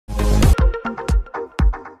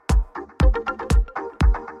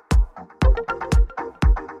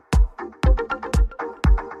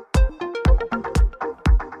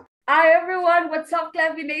what's up,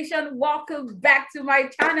 Clevy Nation? Welcome back to my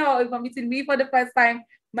channel. If you're meeting me for the first time,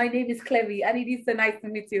 my name is Clevy, and it is so nice to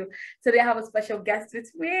meet you. Today I have a special guest with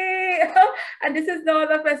me, and this is no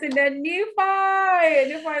other person than Nephi.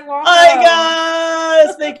 Nephi, welcome. Hi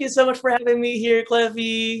guys! Thank you so much for having me here,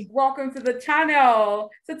 Clevy. Welcome to the channel.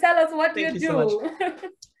 So tell us what you do. So much.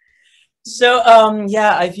 So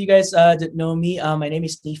yeah, if you guys didn't know me, my name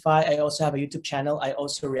is Nephi. I also have a YouTube channel. I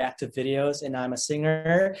also react to videos, and I'm a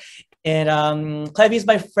singer. And Clevy is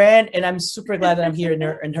my friend, and I'm super glad that I'm here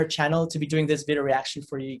in her channel to be doing this video reaction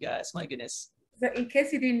for you guys. My goodness. So in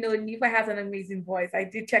case you didn't know, Nephi has an amazing voice. I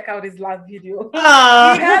did check out his last video. He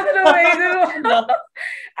Ah! has an amazing voice.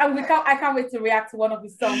 And I can't wait to react to one of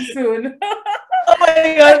his songs soon. Oh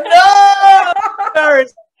my god, no!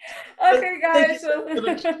 Okay, guys.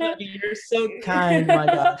 You're so kind, my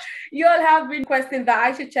gosh. You all have been requesting that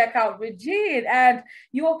I should check out Regine, and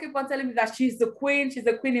you all keep on telling me that she's the queen. She's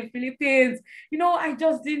the queen in Philippines. You know, I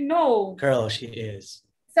just didn't know. Girl, she is.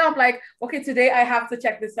 So I'm like, okay, today I have to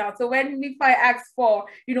check this out. So when Nephi asked for,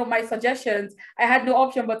 my suggestions, I had no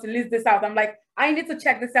option but to list this out. I'm like, I need to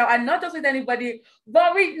check this out, and not just with anybody,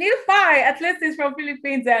 but with Nephi. At least he's from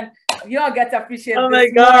Philippines, and you all get to appreciate. Oh my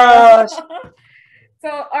gosh. So,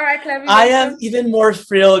 all right, Clevy. I am even more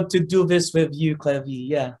thrilled to do this with you, Clevy.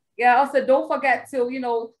 Yeah. Yeah. Also, don't forget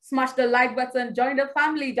to, smash the like button, join the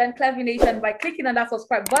family, join Clevy Nation by clicking on that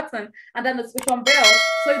subscribe button and then the switch on bell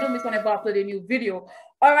so you don't miss whenever I upload a new video.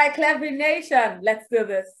 All right, Clevy Nation, let's do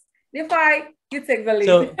this. Nephi, you take the lead.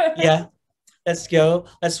 So, yeah, let's go.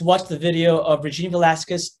 Let's watch the video of Regine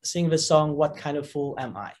Velasquez sing the song, What Kind of Fool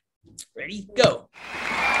Am I? Ready? Go.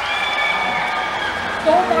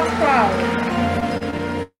 So much crowd.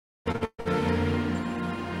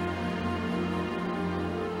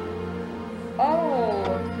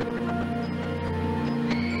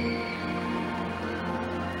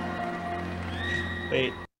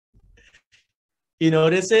 Wait. You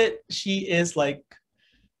notice it? She is like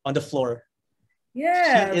on the floor.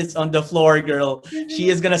 Yeah. She is on the floor, girl. She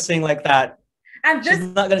is gonna sing like that. And she's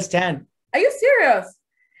not gonna stand. Are you serious?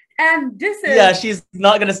 And this is she's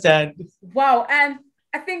not gonna stand. Wow. And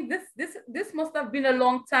I think this must have been a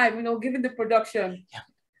long time, given the production. Yeah.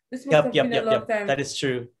 This must have been a long time. That is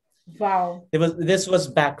true. Wow. This was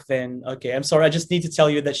back then. Okay, I'm sorry. I just need to tell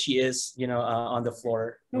you that she is, on the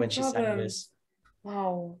floor when she sang this.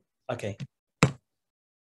 Wow. Okay.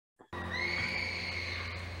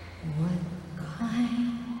 What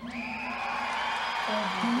kind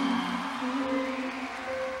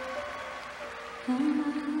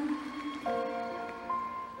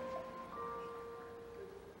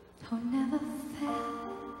who never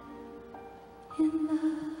fell in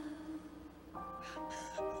love?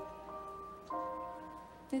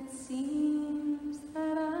 It seems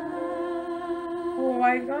that oh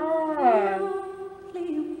my God.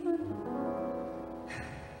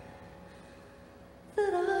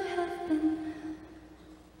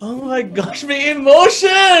 Oh my gosh, the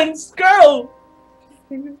emotions, girl.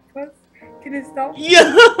 Can you stop?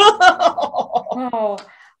 Yeah. Wow,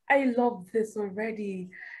 I love this already.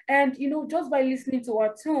 And just by listening to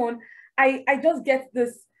our tune, I just get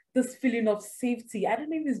this feeling of safety. I don't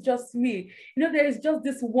know if it's just me. There is just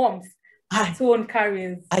this warmth tone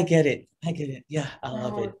carries. I get it. Yeah, I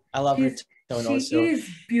love it. I love her tone also. She is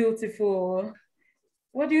beautiful.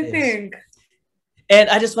 What do you think? And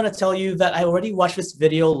I just want to tell you that I already watched this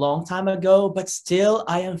video a long time ago, but still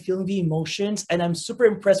I am feeling the emotions, and I'm super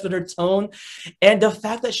impressed with her tone. And the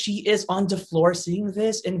fact that she is on the floor singing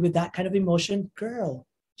this and with that kind of emotion, girl,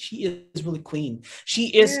 she is really queen. She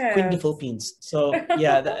is queen of the Philippines. So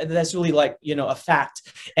yeah, that's really like, a fact.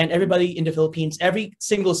 And everybody in the Philippines, every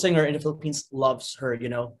single singer in the Philippines loves her,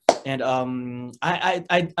 And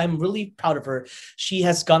I'm really proud of her. She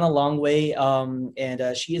has gone a long way,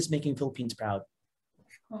 and she is making Philippines proud.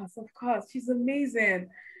 Of course, she's amazing.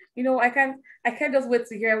 I can't just wait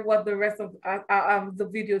to hear what the rest of the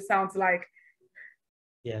video sounds like.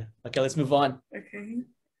 Yeah. Okay, let's move on. Okay.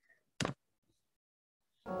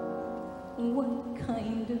 What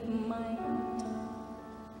kind of mind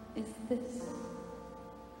is this?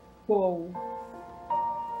 Whoa.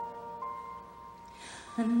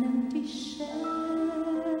 An empty shell.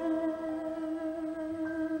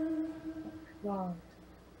 Wow.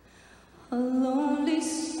 A lonely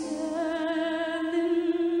cell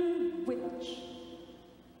in which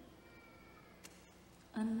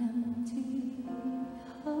an empty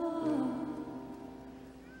heart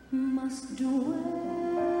must dwell.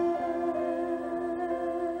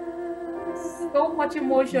 So much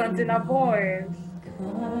emotions in her voice.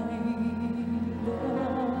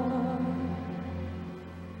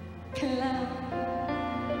 Cloud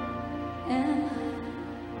and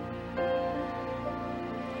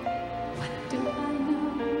do I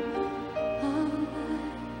know of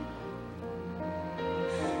life?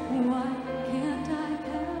 Why can't I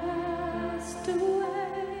cast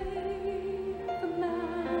away the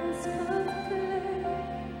mask of clay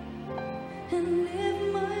and live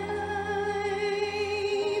my life?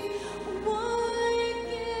 Why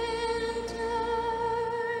can't I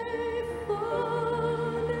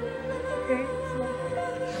fall in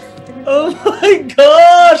love? Oh my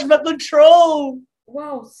gosh, my control.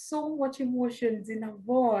 Wow, so much emotions in her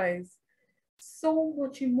voice. So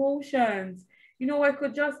much emotions. You know, I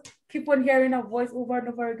could just keep on hearing her voice over and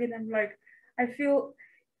over again. I'm like, I feel,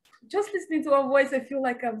 just listening to her voice, I feel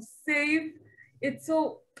like I'm safe. It's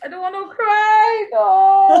so, I don't want to cry.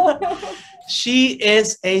 No. She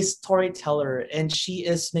is a storyteller, and she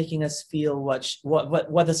is making us feel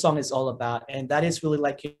what the song is all about. And that is really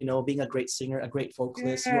like, you know, being a great singer, a great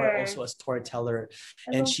vocalist. You are also a storyteller,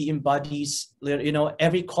 and she embodies, you know,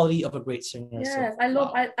 every quality of a great singer. Yes, So, I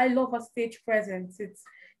love wow. I love her stage presence.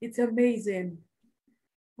 It's amazing.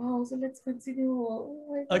 Wow, so let's continue. Oh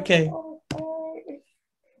my God. Okay.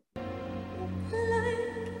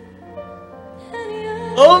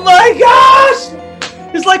 Oh my gosh!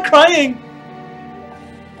 It's like crying.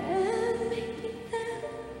 And maybe then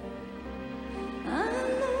I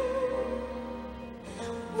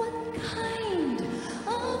know what kind of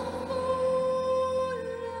fool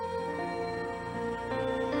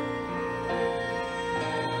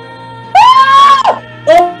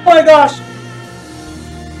Oh my gosh!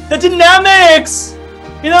 The dynamics!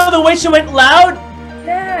 You know, the way she went loud?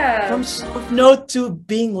 Yeah. From soft note to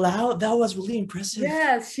being loud, that was really impressive.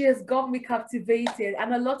 Yes, she has got me captivated,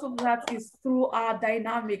 and a lot of that is through our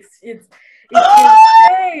dynamics. It's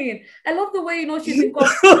insane. I love the way, you know, she's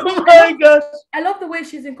incorporating. Oh my gosh! I love the way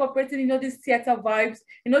she's incorporating, you know, these theater vibes.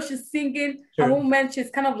 You know, she's singing. At one moment, she's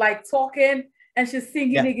kind of like talking, and she's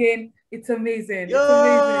singing again. It's amazing. It's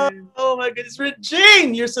amazing. Oh my goodness,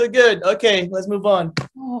 Regine, you're so good. Okay, let's move on.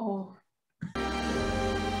 Oh.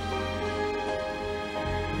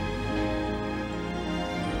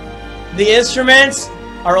 The instruments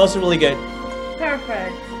are also really good.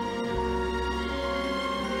 Perfect.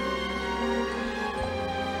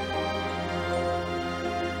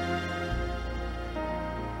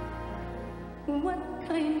 What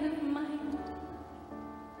kind of mind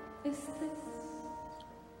is this?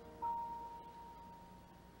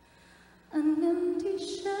 An empty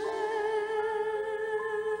shell,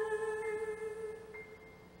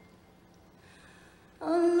 a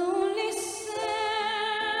lonely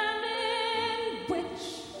cell in which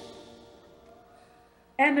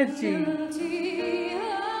Energy. empty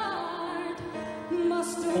heart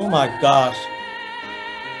must Oh my gosh.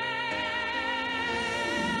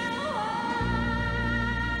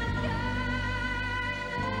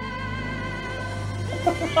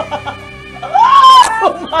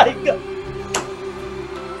 Oh my god.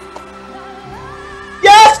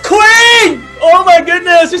 Yes, Queen! Oh my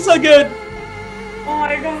goodness, you're so good. Oh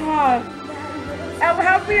my God. I'm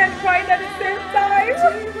happy and crying at the same time.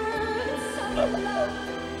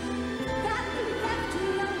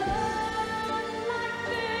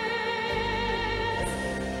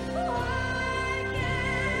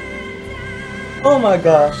 Oh my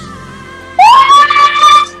gosh.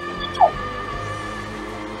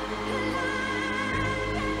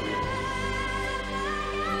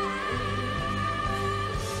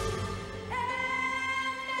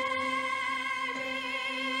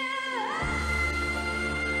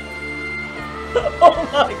 Oh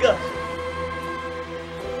my gosh.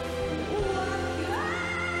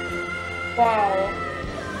 Wow.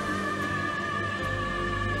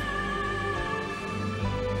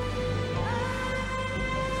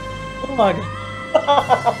 Oh my god.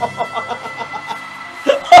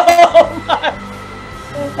 Oh my.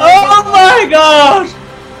 Oh my gosh.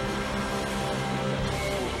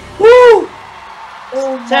 Woo!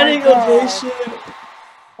 Oh my Standing God. ovation.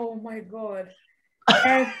 Oh my God.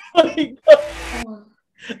 And, Oh my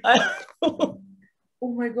god.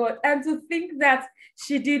 oh my God. And to think that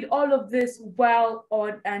she did all of this while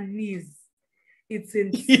on her knees. It's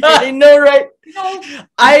insane. Yeah, I know, right? You know,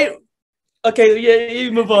 Okay, yeah,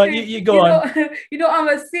 you move on. You go on. You know, I'm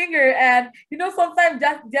a singer, and you know, sometimes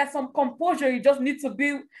there's some composure you just need to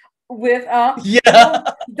be with. Yeah. You know,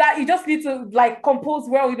 that you just need to like compose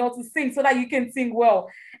well, you know, to sing so that you can sing well.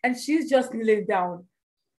 And she's just kneeling down.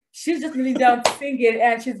 She's just kneeling down singing,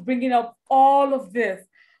 and she's bringing up all of this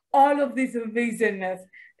amazingness.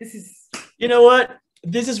 This is. You know what?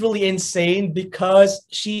 this is really insane because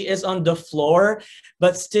she is on the floor,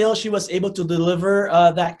 but still she was able to deliver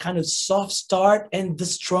that kind of soft start and the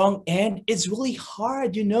strong end. It's really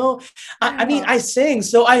hard, you know. I mean, Yeah. I sing,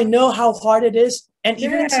 so I know how hard it is. And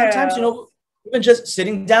even sometimes, you Yeah. know, even just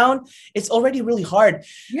sitting down, it's already really hard.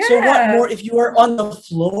 So what more Yes. if you are on the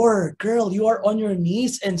floor, girl, you are on your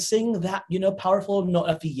knees and sing that, you know, powerful note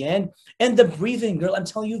at the end. And the breathing, girl, I'm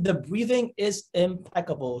telling you, the breathing is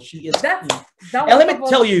impeccable. She is That's queen. that And was let what me was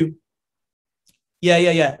tell you,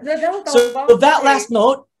 yeah. that was what I was So about to that say. last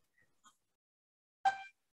note,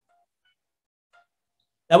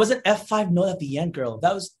 that was an F5 note at the end, girl.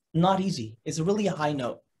 That was not easy. It's really a high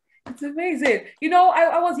note. It's amazing. You know,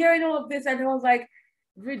 I was hearing all of this and I was like,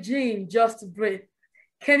 Regine, just breathe.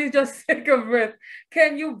 Can you just take a breath?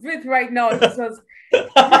 Can you breathe right now? Because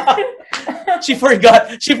She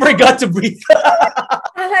forgot to breathe.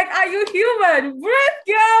 I'm like, are you human? Breathe,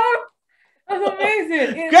 girl. That's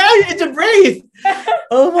amazing. Girl, you need to breathe.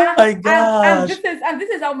 Oh my And gosh. this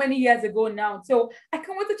is how many years ago now. So I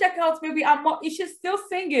can't wait to check out. Maybe I'm more. Is she still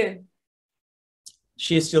singing?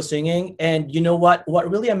 She is still singing, and you know what? What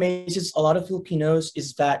really amazes a lot of Filipinos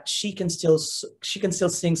is that she can still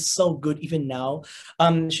sing so good even now.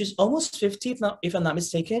 She's almost 50, if I'm not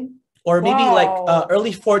mistaken, or maybe like Wow.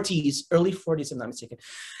 early 40s, if I'm not mistaken.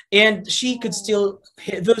 And she could Oh. still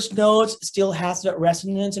hit those notes, still has that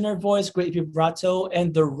resonance in her voice, great vibrato,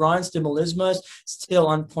 and the runs, the melismas, still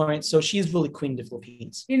on point. So she's really queen of the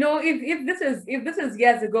Philippines. You know, if this is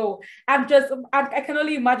years ago, I can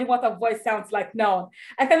only imagine what her voice sounds like now.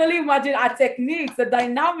 I can only imagine her techniques, the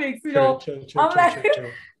dynamics. You True, know, true, true, I'm true, like, true,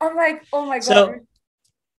 true. I'm like, oh my god. So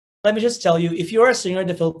let me just tell you, if you're a singer in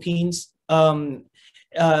the Philippines,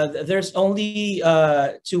 there's only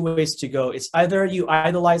two ways to go. It's either you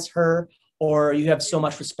idolize her or you have so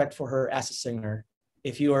much respect for her as a singer.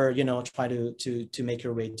 If you are, you know, try to make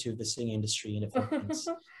your way to the singing industry in the Philippines,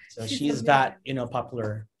 so She's she's that, amazing. you know,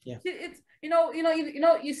 popular. Yeah. It's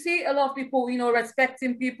you see a lot of people, you know,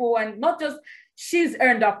 respecting people, and not just she's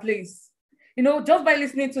earned her place. You know, just by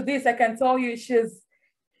listening to this, I can tell you she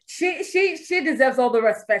deserves all the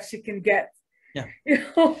respect she can get. Yeah. You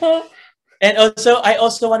know? And also, I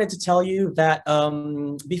also wanted to tell you that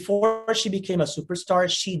before she became a superstar,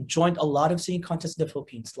 she joined a lot of singing contests in the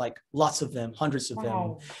Philippines, like lots of them, hundreds of them.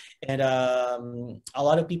 Wow. And a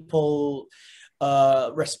lot of people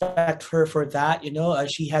respect her for that. You know,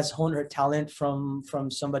 she has honed her talent from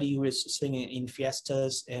somebody who is singing in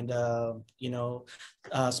fiestas and you know,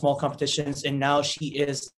 small competitions, and now she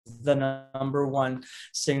is the number one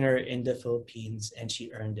singer in the Philippines, and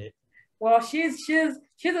she earned it. Well, she's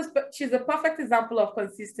a perfect example of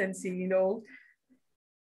consistency, you know.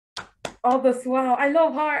 All this, wow, I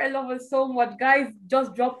love her. I love her so much. Guys,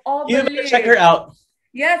 just drop all the You better check her links. out.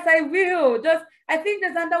 Yes, I will. Just I think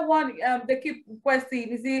there's another one they keep requesting.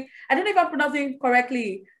 Is it I don't know if I'm pronouncing it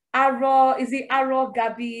correctly. Aro, is it Aro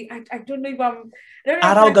Gabi? I don't know if I don't know if I'm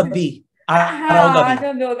Araw pronouncing gabi. Araw I gabi.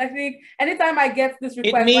 don't know. I think anytime I get this It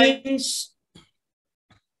request, like means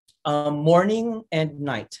morning and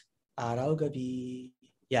night. Araw gabi.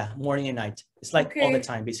 Yeah, morning and night. It's like all the okay,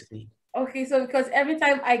 time, basically. okay, so because every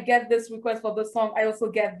time I get this request for the song, I also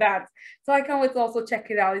get that. So I can't wait to also check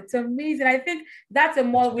it out. It's amazing. I think that's a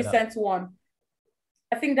more Check it out. recent one.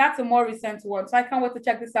 I think that's a more recent one. So I can't wait to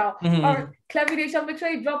check this out. All right, Mhm. Clevy Nation, make sure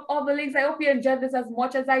you drop all the links. I hope you enjoyed this as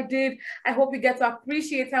much as I did. I hope you get to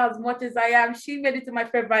appreciate her as much as I am. She made it to my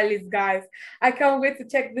favorite list, guys. I can't wait to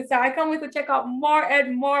check this out. I can't wait to check out more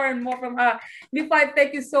and more and more from her. Nifa,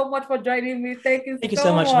 thank you so much for joining me. Thank you Thank you so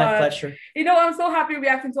so much. My much. pleasure. You know, I'm so happy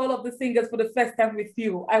reacting to all of the singers for the first time with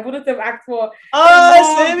you. I wouldn't have asked for a Oh, more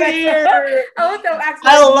same better. here. I wouldn't have asked for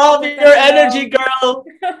I a more love better your energy, girl.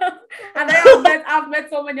 girl. And I've met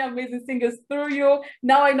so many amazing singers through you.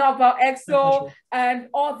 Now I know about My EXO pleasure. and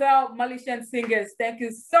other Malaysian singers. Thank you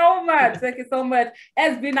so much. Thank you so much.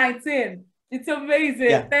 SB19. It's amazing.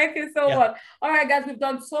 Yeah, Thank you so yeah. much. All right, guys, we've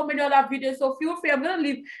done so many other videos. So feel free. I'm gonna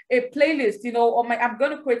leave a playlist, you know, I'm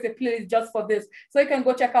gonna create a playlist just for this. So you can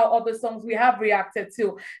go check out all the songs we have reacted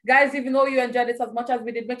to. Guys, if you know you enjoyed this as much as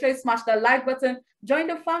we did, make sure you smash the like button. Join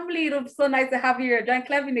the family. It'll be so nice to have you here. Join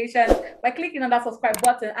Clevy Nation by clicking on that subscribe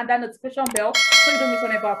button and that notification bell so you don't miss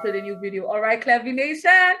whenever I upload a new video. All right, Clevy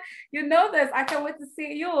Nation, you know this. I can't wait to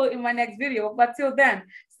see you in my next video. But till then,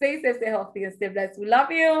 stay safe, stay healthy, and stay blessed. We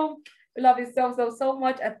love you. We love you so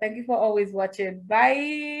much. And thank you for always watching.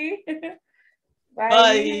 Bye.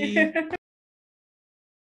 Bye. Bye.